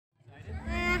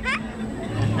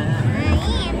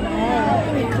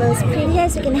close pretty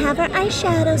eyes. We can have our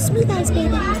eyeshadow. Smooth eyes,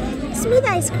 baby. Smooth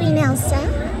eyes, Queen Elsa.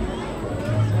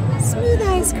 Smooth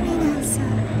eyes, Queen Elsa.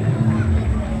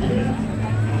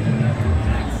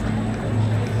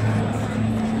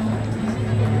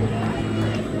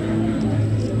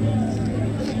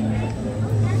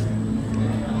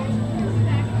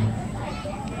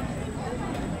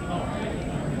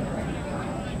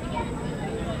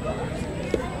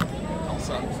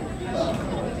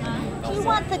 Do you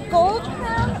want the gold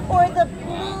crown or the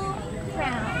blue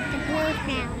crown? The blue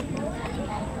crown.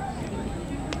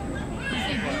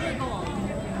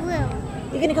 Blue.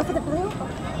 You're gonna go for the blue?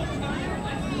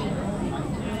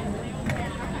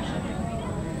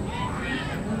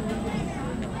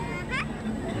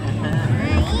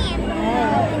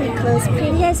 Alright, close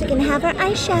pretty eyes. We can have our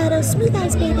eyeshadow. Smooth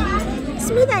eyes, baby.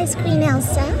 Smooth eyes, Queen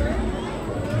Elsa.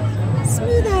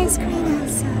 Smooth eyes, Queen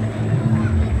Elsa.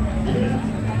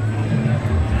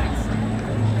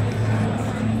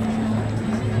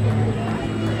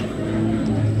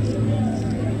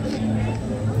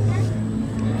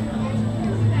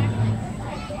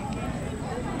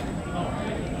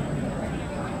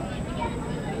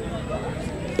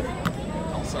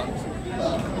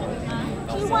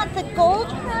 Do you want the gold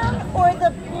crown or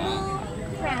the blue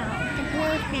crown? The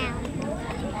blue crown.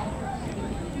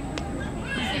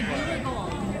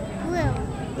 Blue.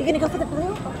 You're gonna go for the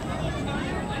blue?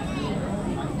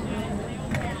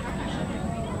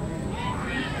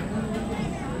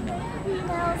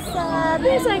 Elsa,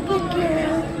 there's our good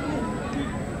girl.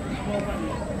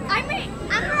 I'm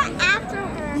right after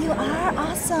her. You are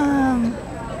awesome.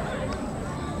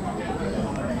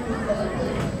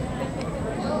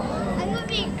 I'm gonna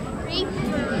be a creeper.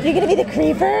 You're gonna be the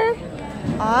creeper?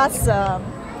 Awesome.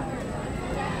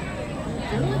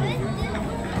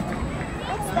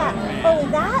 What's that? Oh,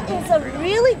 that is a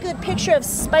really good picture of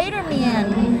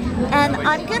Spider-Man. And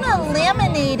I'm gonna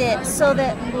laminate it so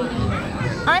that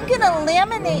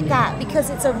that because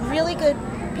it's a really good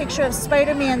picture of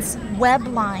Spider-Man's web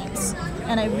lines.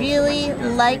 And I really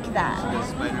like that.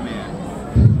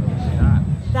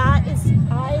 That is,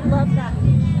 I love that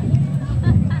picture.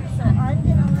 So I'm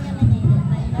gonna laminate it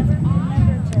and I never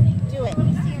remember to do it.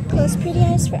 Close pretty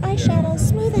eyes for eyeshadow,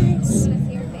 smooth eyes.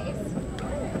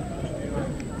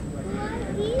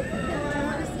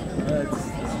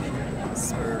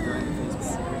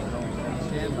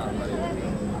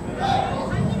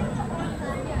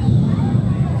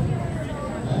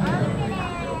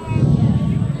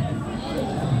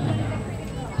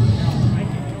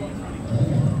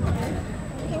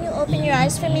 Can you open your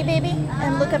eyes for me, baby,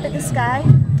 and look up at the sky?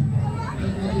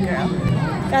 Good girl.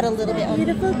 Got a little bit.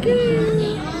 Beautiful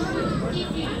girl.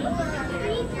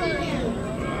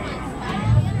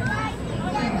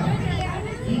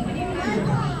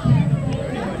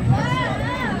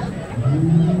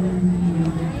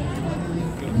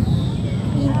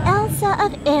 Queen Elsa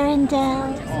of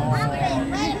Arendelle.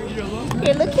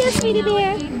 Here, look here, sweetie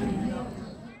bear.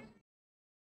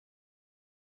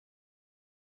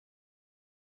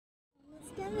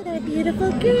 Almost done with our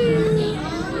beautiful girl.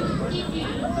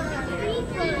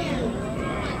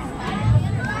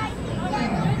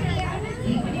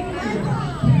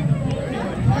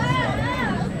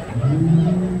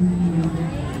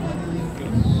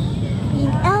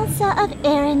 Queen Elsa of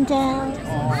Arendelle.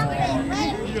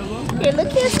 Here,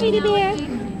 look here, sweetie bear.